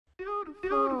If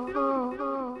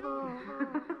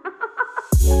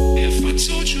I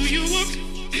told you you were,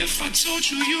 if I told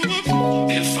you you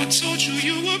were, if I told you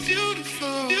you were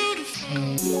beautiful,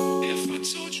 beautiful, if I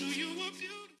told you you were beautiful.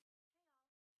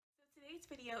 Today's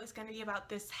video is going to be about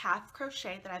this half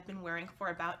crochet that I've been wearing for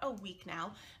about a week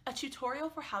now. A tutorial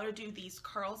for how to do these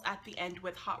curls at the end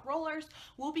with hot rollers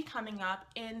will be coming up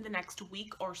in the next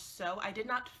week or so. I did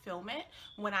not film it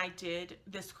when I did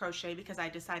this crochet because I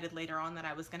decided later on that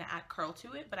I was going to add curl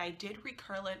to it, but I did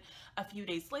recurl it a few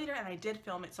days later and I did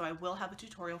film it, so I will have a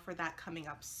tutorial for that coming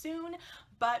up soon.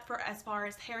 But for as far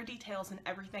as hair details and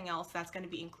everything else, that's going to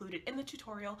be included in the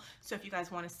tutorial. So if you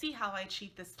guys want to see how I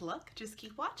achieve this look, just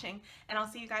keep watching and I'll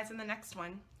see you guys in the next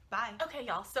one. Bye. Okay,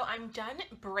 y'all, so I'm done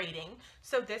braiding.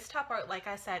 So this top part, like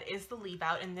I said, is the leave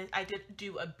out, and I did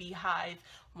do a beehive.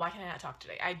 Why can I not talk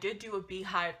today? I did do a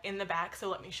beehive in the back, so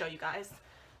let me show you guys.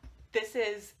 This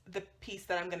is the piece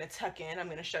that I'm going to tuck in. I'm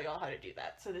going to show y'all how to do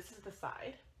that. So this is the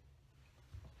side,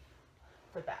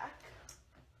 the back,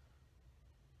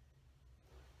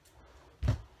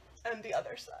 and the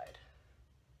other side.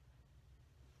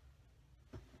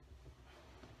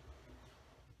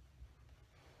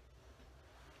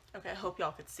 Okay, I hope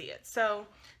y'all could see it. So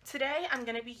today I'm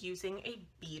going to be using a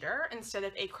beater instead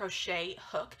of a crochet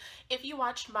hook. If you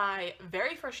watched my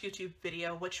very first YouTube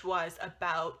video, which was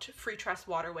about free tress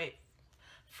waterway,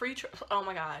 oh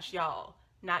my gosh, y'all,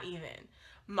 not even,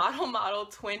 model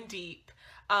twin deep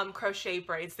crochet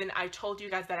braids, then I told you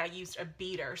guys that I used a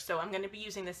beater. So I'm going to be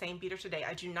using the same beater today.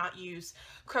 I do not use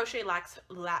crochet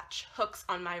latch hooks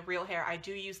on my real hair. I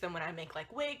do use them when I make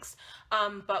like wigs,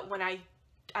 but when I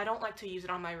don't like to use it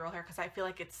on my real hair because I feel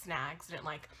like it snags and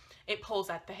it pulls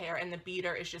at the hair, and the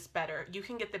beater is just better. You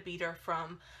can get the beater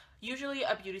from usually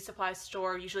a beauty supply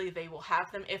store. Usually they will have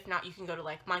them. If not, you can go to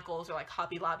like Michael's or like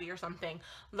Hobby Lobby or something,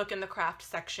 look in the craft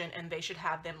section, and they should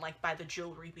have them like by the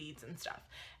jewelry beads and stuff.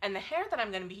 And the hair that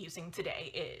I'm going to be using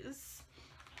today is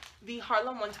the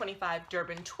Harlem 125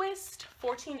 Durban Twist,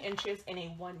 14 inches in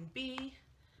a 1B.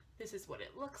 This is what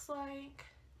it looks like.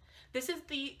 This is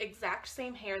the exact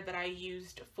same hair that I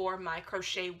used for my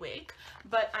crochet wig,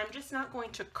 but I'm just not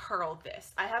going to curl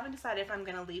this. I haven't decided if I'm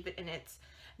going to leave it in its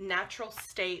natural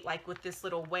state, like with this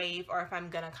little wave, or if I'm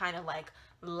going to kind of like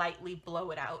lightly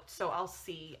blow it out. So I'll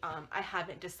see. I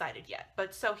haven't decided yet.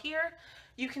 But so here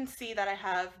you can see that I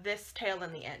have this tail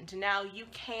in the end. Now you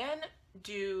can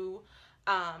do,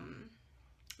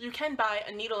 you can buy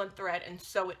a needle and thread and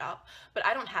sew it up, but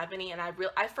I don't have any, and I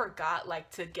forgot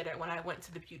like to get it when I went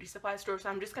to the beauty supply store, so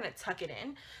I'm just going to tuck it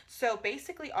in. So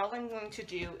basically all I'm going to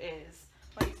do is,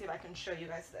 let me see if I can show you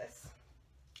guys this.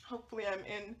 Hopefully I'm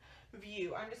in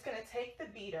view. I'm just going to take the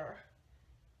beater,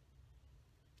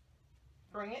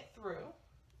 bring it through,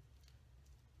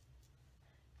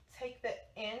 take the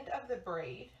end of the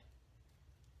braid,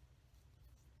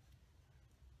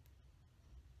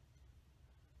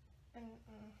 and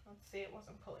let's see, it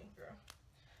wasn't pulling through.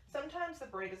 Sometimes the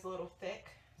braid is a little thick,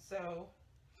 so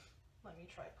let me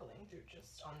try pulling through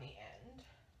just on the end.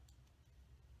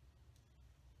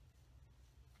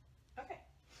 Okay,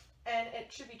 and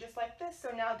it should be just like this. So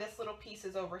now this little piece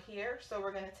is over here, so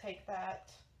we're going to take that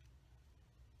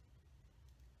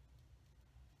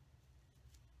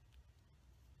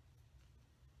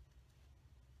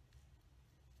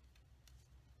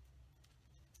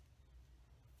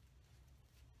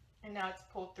and now it's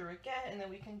pulled through again, and then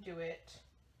we can do it.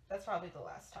 That's probably the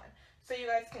last time. So you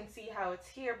guys can see how it's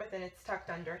here, but then it's tucked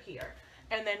under here.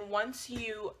 And then once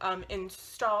you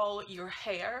install your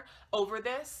hair over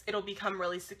this, it'll become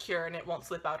really secure and it won't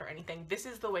slip out or anything. This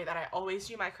is the way that I always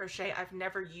do my crochet. I've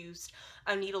never used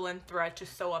a needle and thread to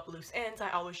sew up loose ends.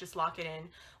 I always just lock it in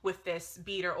with this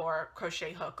beater or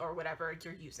crochet hook or whatever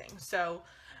you're using. So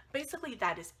basically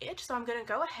that is it. So I'm going to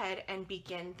go ahead and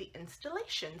begin the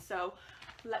installation. So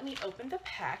let me open the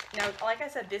pack. Now, like I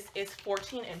said, this is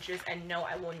 14 inches, and no,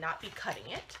 I will not be cutting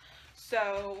it.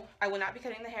 So I will not be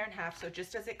cutting the hair in half. So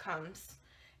just as it comes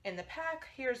in the pack,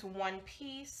 here's one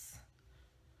piece.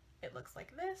 It looks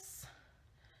like this.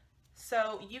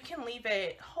 So you can leave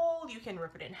it whole, you can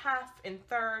rip it in half, in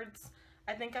thirds.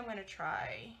 I think I'm going to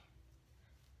try,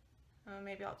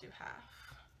 maybe I'll do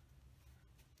half.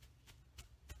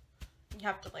 You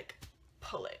have to like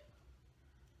pull it.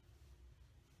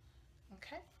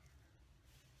 Okay.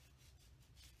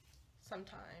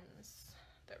 Sometimes,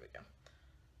 there we go.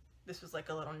 This was like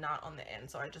a little knot on the end,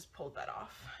 so I just pulled that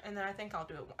off. And then I think I'll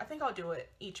do it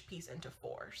each piece into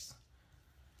fours.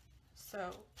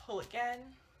 So pull again.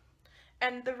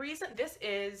 And the reason this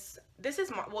is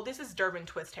Durban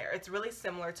twist hair. It's really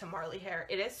similar to Marley hair.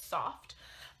 It is soft.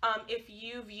 If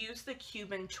you've used the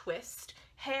Cuban twist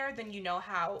hair, then you know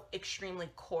how extremely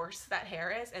coarse that hair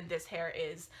is, and this hair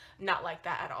is not like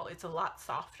that at all. It's a lot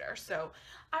softer, so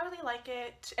I really like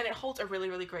it, and it holds a really,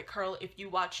 really great curl. If you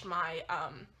watched my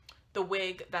the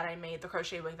wig that I made, the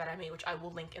crochet wig that I made, which I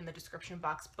will link in the description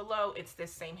box below, it's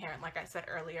this same hair, and like I said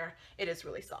earlier, it is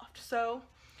really soft. So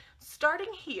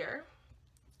starting here,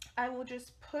 I will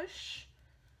just push.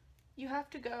 You have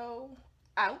to go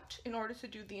out in order to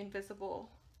do the invisible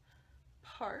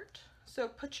part. So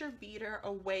put your beader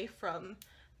away from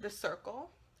the circle,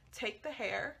 take the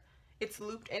hair, it's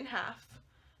looped in half,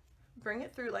 bring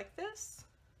it through like this,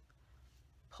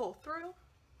 pull through.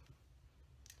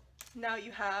 Now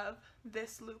you have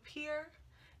this loop here,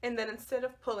 and then instead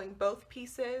of pulling both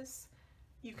pieces,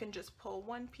 you can just pull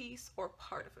one piece or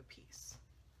part of a piece.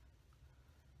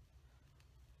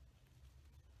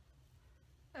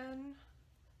 And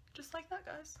just like that,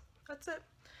 guys, that's it.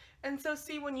 And so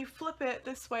see, when you flip it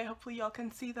this way, hopefully y'all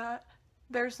can see that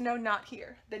there's no knot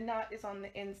here. The knot is on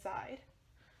the inside.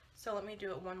 So let me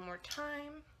do it one more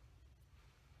time.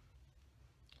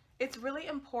 It's really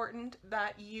important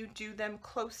that you do them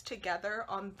close together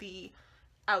on the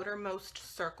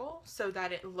outermost circle so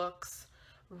that it looks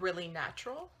really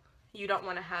natural. You don't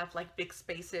want to have like big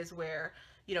spaces where,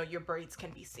 you know, your braids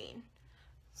can be seen.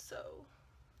 So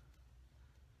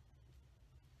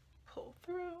pull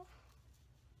through,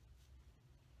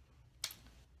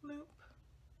 loop,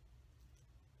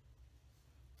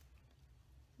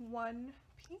 one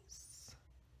piece,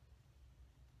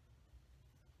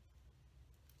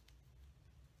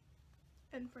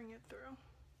 and bring it through.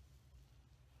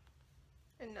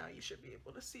 And now you should be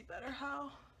able to see better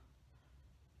how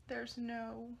there's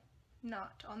no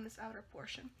knot on this outer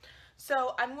portion.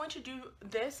 So I'm going to do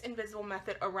this invisible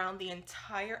method around the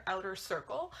entire outer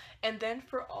circle, and then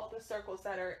for all the circles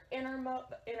that are inner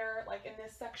like in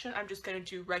this section, I'm just going to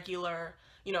do regular,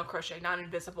 you know, crochet, not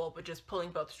invisible, but just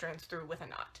pulling both strands through with a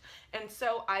knot. And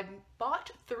so I bought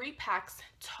 3 packs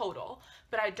total,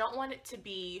 but I don't want it to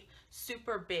be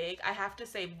super big. I have to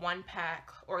save 1 pack,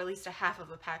 or at least a half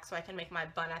of a pack, so I can make my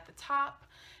bun at the top.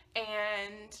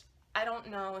 And I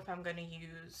don't know if I'm going to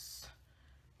use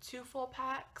 2 full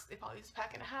packs, if I'll use a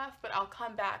pack and a half, but I'll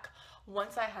come back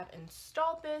once I have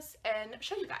installed this and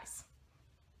show you guys.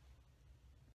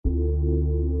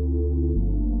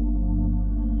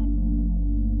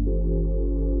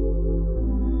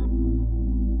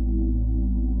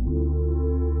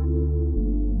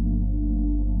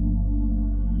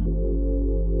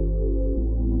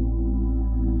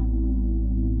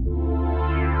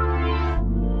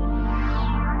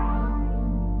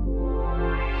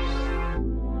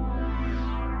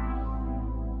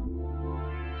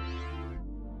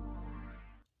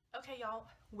 Okay, y'all,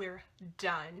 we're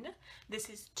done. This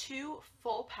is 2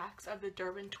 full packs of the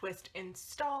Durban Twist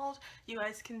installed. You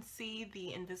guys can see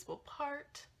the invisible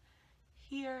part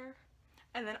here,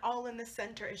 and then all in the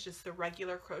center is just the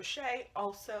regular crochet.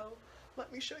 Also,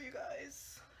 let me show you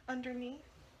guys underneath.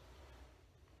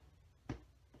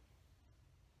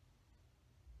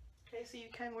 Okay, so you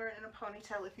can wear it in a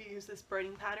ponytail if you use this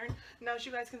braiding pattern. Now, as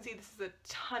you guys can see, this is a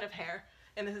ton of hair,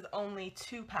 and this is only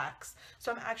 2 packs.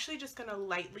 So I'm actually just gonna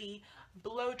lightly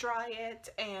blow dry it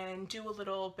and do a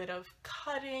little bit of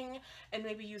cutting and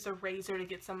maybe use a razor to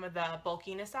get some of the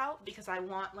bulkiness out, because I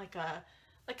want like a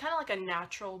kind of like a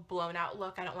natural blown out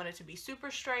look. I don't want it to be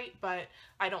super straight, but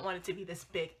I don't want it to be this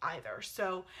big either.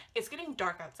 So it's getting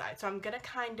dark outside, so I'm gonna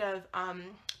kind of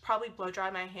probably blow dry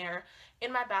my hair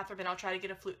in my bathroom, and I'll try to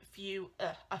get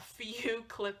a few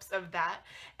clips of that,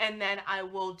 and then I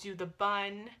will do the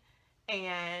bun.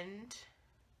 And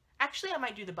actually I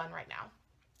might do the bun right now.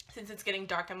 Since it's getting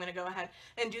dark, I'm gonna go ahead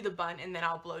and do the bun, and then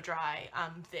I'll blow dry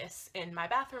this in my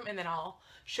bathroom, and then I'll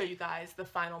show you guys the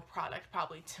final product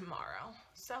probably tomorrow.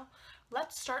 So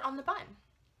let's start on the bun.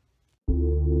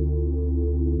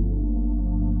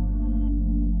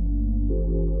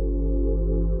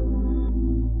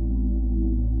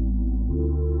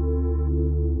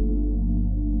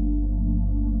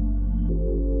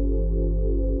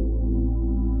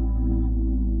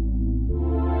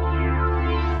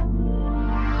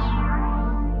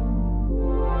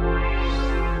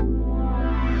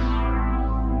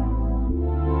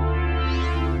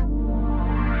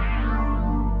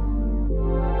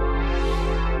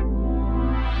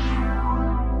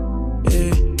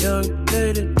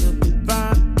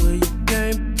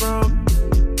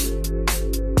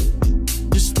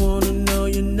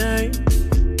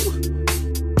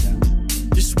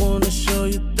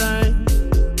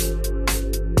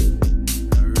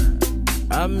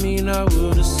 I mean, I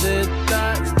would've said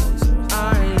that.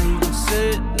 I ain't even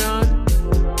said none.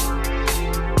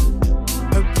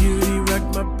 Her beauty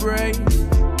wrecked my brain.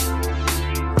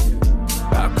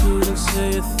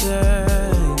 say a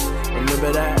thing.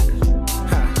 Remember that?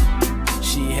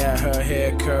 She had her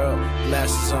hair curled,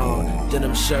 glasses on,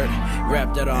 denim shirt,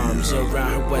 wrapped her arms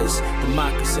around her waist. The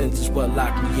moccasins is what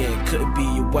locked me in, couldn't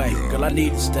be away. Girl, I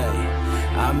need to stay.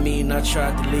 I mean, I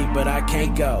tried to leave, but I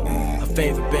can't go. Her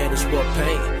favorite band is War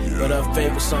Paint, but her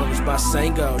favorite song is by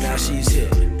Sango. Now she's here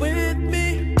with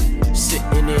me,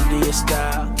 sitting Indian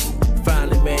style.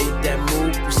 Finally made that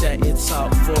move. We sat and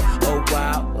talked for a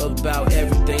while about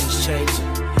everything's changing.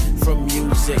 From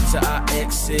music to our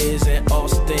exes in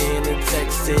Austin and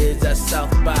Texas. At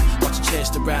South by, watch a Chance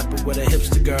the Rapper with a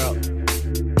hipster girl.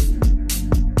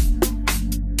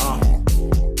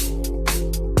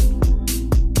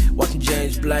 Watching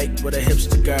James Blake with a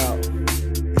hipster girl.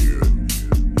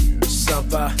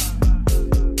 Summer.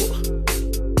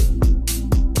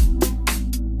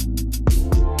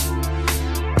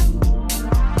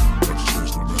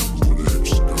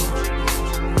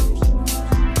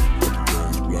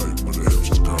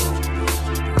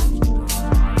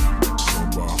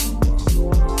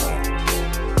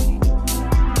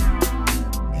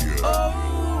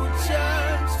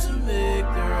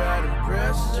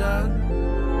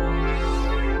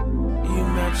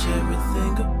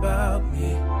 Everything about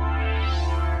me, oh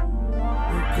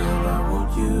girl, I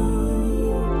want you.